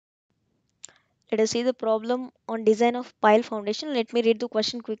Let us see the problem on design of pile foundation. Let me read the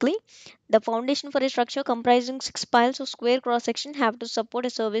question quickly. The foundation for a structure comprising 6 piles of square cross section have to support a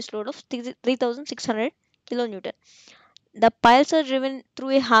service load of 3600 kilonewton. The piles are driven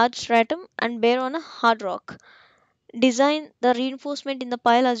through a hard stratum and bear on a hard rock. Design the reinforcement in the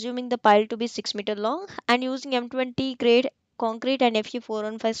pile assuming the pile to be 6 meter long and using M20 grade concrete and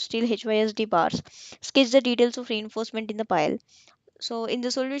Fe415 steel HYSD bars. Sketch the details of reinforcement in the pile. So in the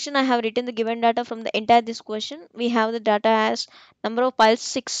solution I have written the given data from the entire this question. We have the data as number of piles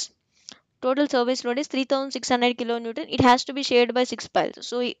 6. Total service load is 3600 kilonewton. It has to be shared by 6 piles.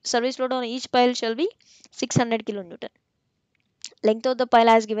 So service load on each pile shall be 600 kilonewton. Length of the pile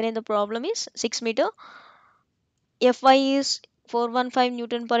as given in the problem is 6 meter. Fy is 415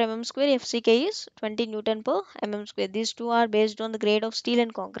 Newton per mm square. FCK is 20 Newton per mm square. These two are based on the grade of steel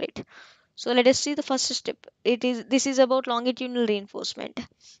and concrete. So let us see the first step. This is about longitudinal reinforcement.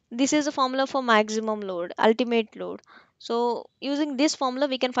 This is a formula for maximum load, ultimate load. So using this formula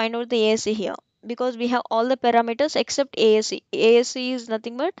we can find out the ASC here because we have all the parameters except ASC. ASC is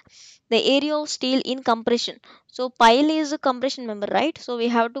nothing but the area of steel in compression. So pile is a compression member, right? So we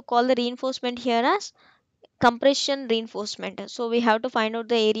have to call the reinforcement here as compression reinforcement. So we have to find out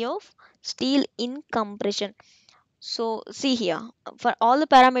the area of steel in compression. So see here, for all the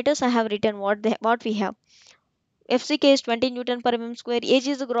parameters I have written what we have. FCK is 20 Newton per mm square. Age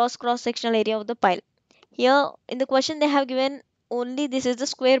is the gross cross sectional area of the pile. Here in the question they have given only this is the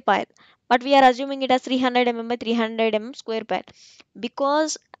square pile, but we are assuming it as 300 mm by 300 mm square pile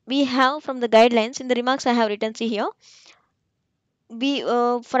because we have from the guidelines in the remarks I have written. See here, we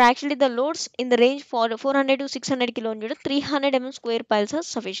for actually the loads in the range for 400 to 600 kilonewton, 300 mm square piles are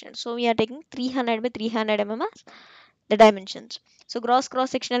sufficient. So we are taking 300 by 300 mm as the dimensions. So gross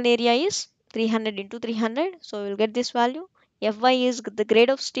cross sectional area is 300 into 300. So we will get this value. Fy is the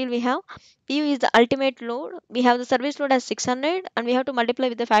grade of steel we have. Pu is the ultimate load. We have the service load as 600 and we have to multiply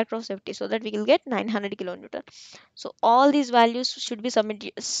with the factor of safety so that we will get 900 kilonewton. So all these values should be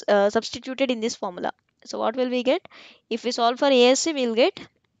substituted in this formula. So what will we get? If we solve for ASC, we will get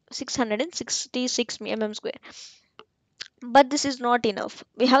 666 mm square. But this is not enough.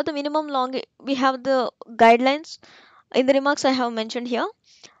 We have the minimum long. We have the guidelines in the remarks I have mentioned here.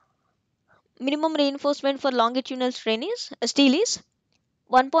 Minimum reinforcement for longitudinal steel is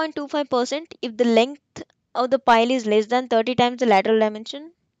 1.25% if the length of the pile is less than 30 times the lateral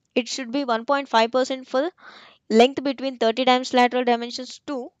dimension. It should be 1.5% for length between 30 times lateral dimensions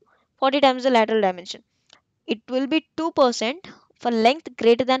to 40 times the lateral dimension. It will be 2% for length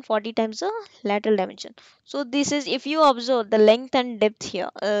greater than 40 times the lateral dimension. So this is if you observe the length and depth here,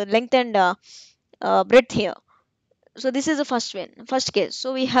 length and breadth here. So this is the first case.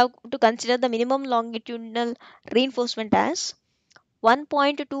 So we have to consider the minimum longitudinal reinforcement as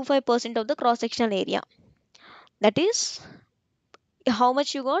 1.25% of the cross-sectional area. That is how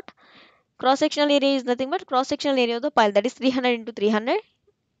much you got. Cross-sectional area is nothing but cross-sectional area of the pile, that is 300 into 300.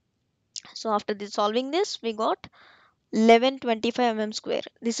 So after solving this, we got 1125 mm square.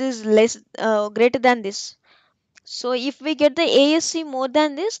 This is less greater than this. So if we get the ASC more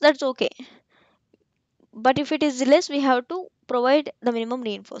than this, that's okay. But if it is less, we have to provide the minimum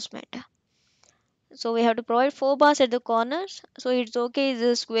reinforcement. So we have to provide 4 bars at the corners. So it's okay,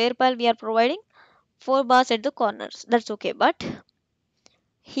 the square pile we are providing 4 bars at the corners. That's okay. But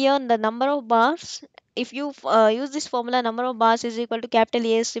here the number of bars, if you use this formula, number of bars is equal to capital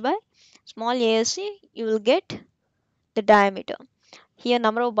ASC by small asc, you will get the diameter. Here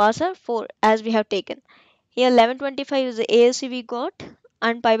number of bars are 4 as we have taken. Here 1125 is the ASC we got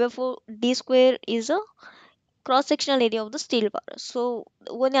and pi by 4 d square is a cross sectional area of the steel bar. So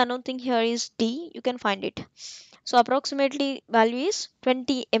only unknown thing here is d, you can find it. So approximately value is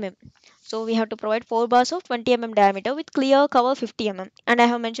 20 mm. So we have to provide 4 bars of 20 mm diameter with clear cover 50 mm. And I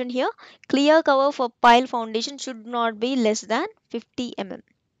have mentioned here clear cover for pile foundation should not be less than 50 mm.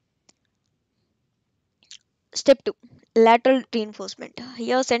 Step 2, lateral reinforcement.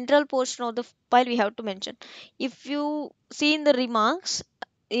 Here central portion of the pile we have to mention. If you see in the remarks,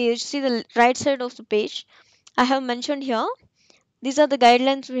 you see the right side of the page, I have mentioned here these are the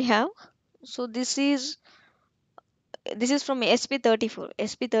guidelines we have. So this is from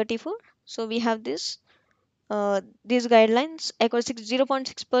SP34. So we have these guidelines equals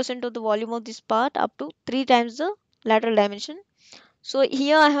 0.6% of the volume of this part up to 3 times the lateral dimension. So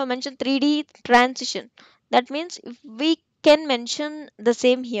here I have mentioned 3D transition. That means if we can mention the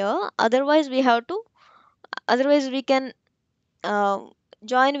same here, otherwise we can uh,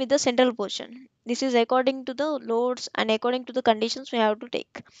 join with the central portion. This is according to the loads and according to the conditions we have to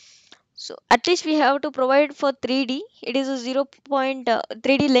take. So at least we have to provide for 3D. It is a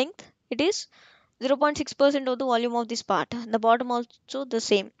 0.3D length. It is 0.6% of the volume of this part. The bottom also the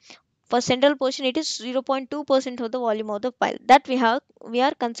same. For central portion, it is 0.2% of the volume of the pile that we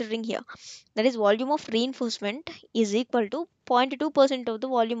are considering here. That is, volume of reinforcement is equal to 0.2% of the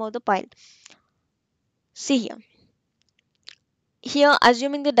volume of the pile. See here. Here,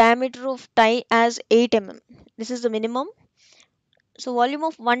 assuming the diameter of tie as 8 mm. This is the minimum. So volume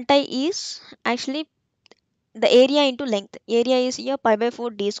of one tie is actually the area into length. Area is here pi by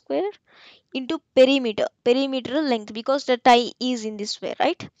 4 d square into perimeter. Perimeter length, because the tie is in this way,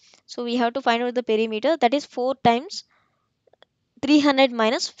 right? So we have to find out the perimeter, that is 4 times 300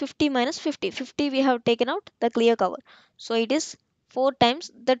 minus 50 minus 50. 50 we have taken out the clear cover. So it is 4 times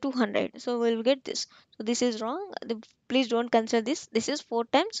the 200. So we will get this. So this is wrong. Please don't consider this. This is 4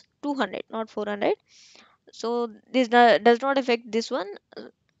 times 200, not 400. So this does not affect this one.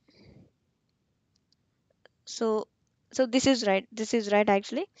 So this is right. This is right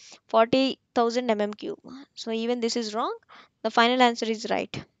actually. 40,000 mm cube. So even this is wrong. The final answer is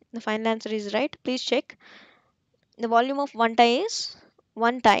right. The final answer is right. Please check. The volume of one tie is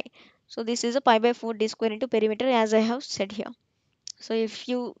one tie. So this is a pi by 4 d square into perimeter, as I have said here. So if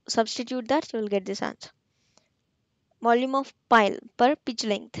you substitute that, you will get this answer. Volume of pile per pitch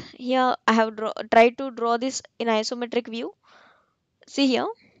length. Here I have tried to draw this in isometric view. See here,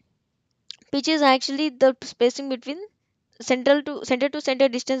 pitch is actually the spacing between center to center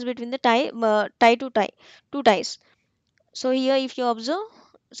distance between the tie to tie, two ties. So here if you observe,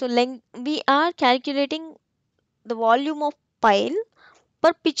 so length, we are calculating the volume of pile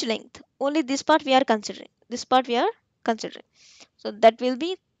per pitch length. Only this part we are considering. This part we are considering. So that will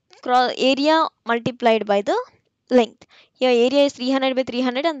be area multiplied by the length. Here area is 300 by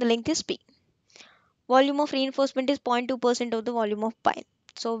 300 and the length is p. Volume of reinforcement is 0.2% of the volume of pile.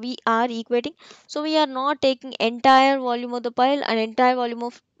 So we are equating. So we are not taking entire volume of the pile and entire volume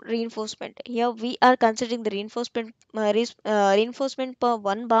of reinforcement. Here we are considering the reinforcement per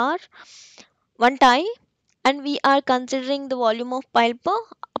one bar, one tie, and we are considering the volume of pile per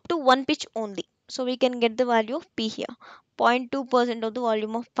up to one pitch only. So we can get the value of P here. 0.2% of the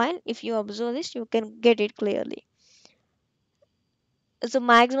volume of pile. If you observe this, you can get it clearly. So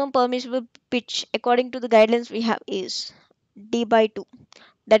maximum permissible pitch according to the guidelines we have is D by 2.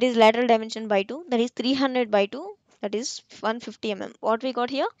 That is lateral dimension by 2. That is 300 by 2. That is 150 mm. What we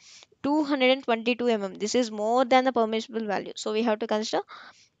got here? 222 mm. This is more than the permissible value. So we have to consider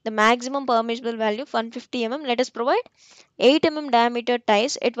the maximum permissible value 150 mm. Let us provide 8 mm diameter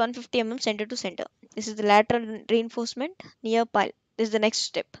ties at 150 mm center to center. This is the lateral reinforcement near pile. This is the next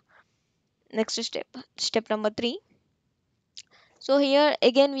step. Step number 3. So here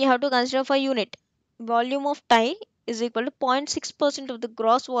again we have to consider for unit. Volume of tie is equal to 0.6% of the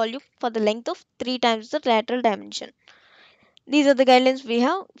gross volume for the length of 3 times the lateral dimension. These are the guidelines we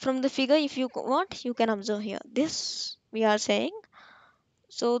have from the figure. If you want, you can observe here. This we are saying.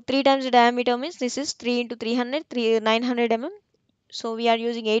 So 3 times the diameter means this is 3 into 300, 900 mm. So we are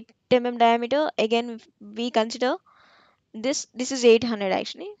using 8 mm diameter. Again, if we consider this is 800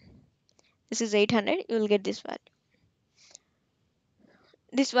 actually. This is 800. You will get this value.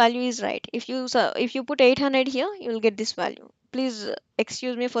 This value is right. If you put 800 here, you will get this value. Please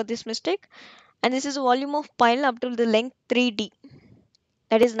excuse me for this mistake. And this is the volume of pile up to the length 3D.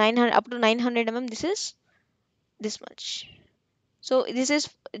 That is 900 up to 900 mm. This is this much. So this is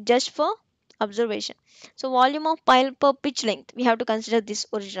just for observation. So volume of pile per pitch length, we have to consider this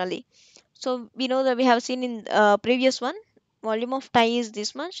originally. So we know that we have seen in previous one, volume of tie is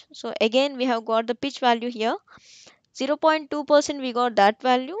this much. So again we have got the pitch value here. 0.2% we got that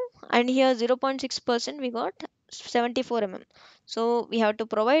value, and here 0.6% we got 74 mm. So we have to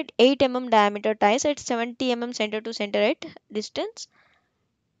provide 8 mm diameter ties at 70 mm center to center at distance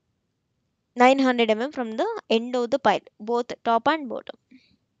 900 mm from the end of the pile, both top and bottom.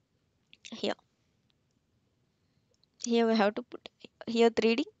 Here we have to put here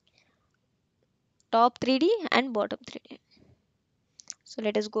 3D, top 3D and bottom 3D. So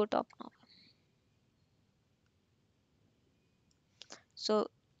let us go top now.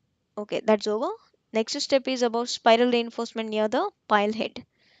 So okay, that's over. Next step is about spiral reinforcement near the pile head.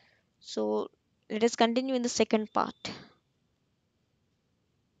 So let us continue in the second part.